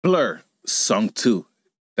Blur, song 2.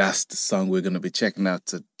 That's the song we're going to be checking out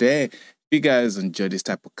today. If you guys enjoy this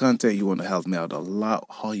type of content, you want to help me out a lot,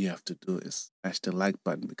 all you have to do is smash the like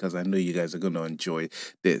button because I know you guys are going to enjoy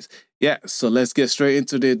this. Yeah, so let's get straight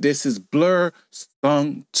into this. This is Blur,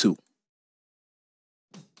 song 2.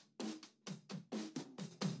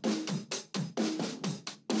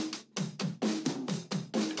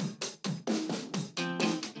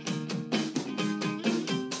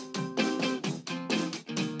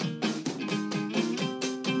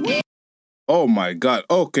 Oh my God.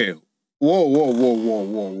 Okay. Whoa, whoa, whoa, whoa,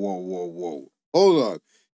 whoa, whoa, whoa, whoa. Hold on.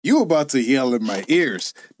 You about to yell in my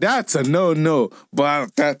ears. That's a no-no.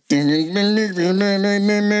 But that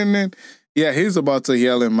yeah, he's about to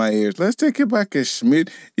yell in my ears. Let's take it back at Schmidt.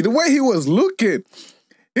 The way he was looking,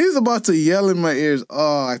 he's about to yell in my ears.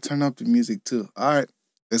 Oh, I turned up the music too. All right,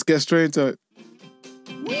 let's get straight into it.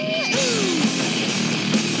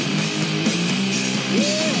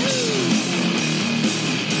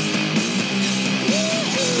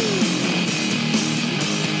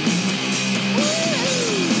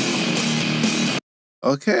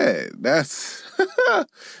 Okay, that's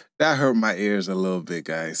that hurt my ears a little bit,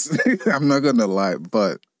 guys. I'm not gonna lie,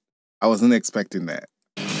 but I wasn't expecting that.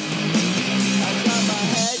 I got my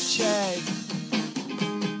head checked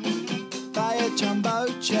by a jumbo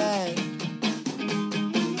jet.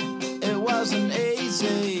 It wasn't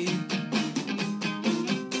easy,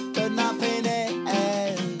 but nothing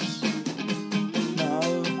is.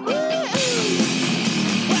 No. When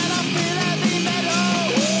I feel heavy metal.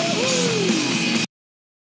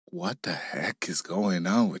 What the heck is going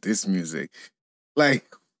on with this music?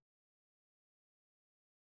 Like,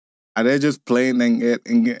 are they just playing and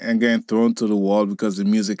getting thrown to the wall because the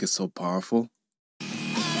music is so powerful?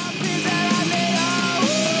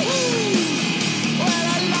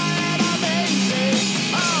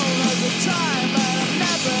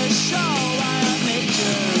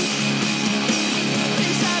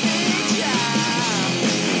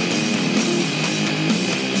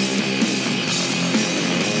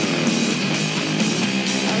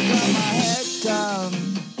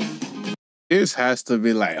 This has to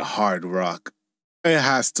be like hard rock. It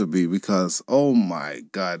has to be because, oh my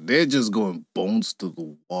God, they're just going bones to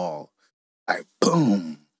the wall. Like,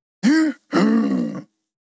 boom. Oh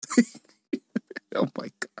my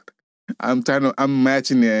God. I'm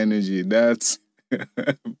matching the energy. That's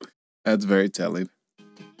that's very telling.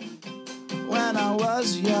 When I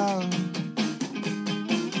was young,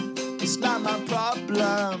 it's not my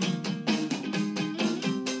problem.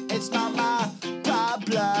 It's not my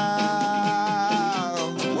problem.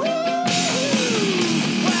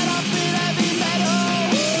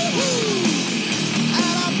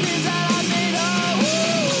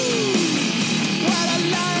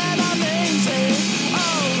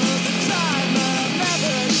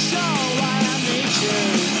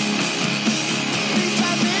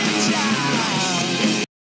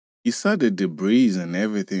 You saw the debris and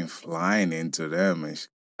everything flying into them. And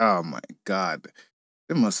oh my God.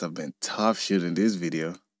 It must have been tough shooting this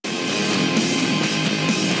video.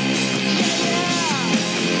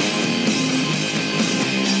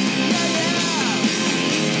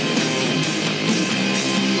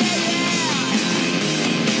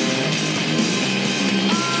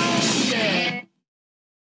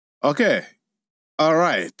 Okay. All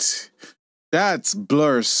right. That's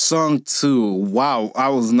Blur's song 2. Wow, I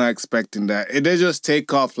was not expecting that. They just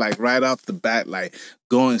take off like right off the bat, like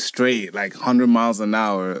going straight, like 100 miles an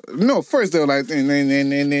hour. No, first they were like, I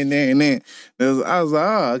was like,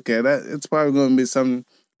 oh, okay, it's probably going to be some,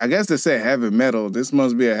 I guess they say heavy metal. This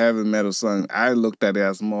must be a heavy metal song. I looked at it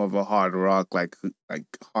as more of a hard rock, like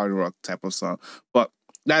hard rock type of song. But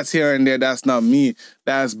that's here and there. That's not me.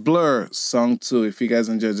 That's Blur, song 2. If you guys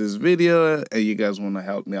enjoyed this video and you guys want to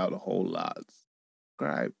help me out a whole lot,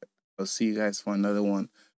 subscribe. I'll see you guys for another one.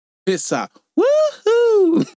 Peace out. Woohoo!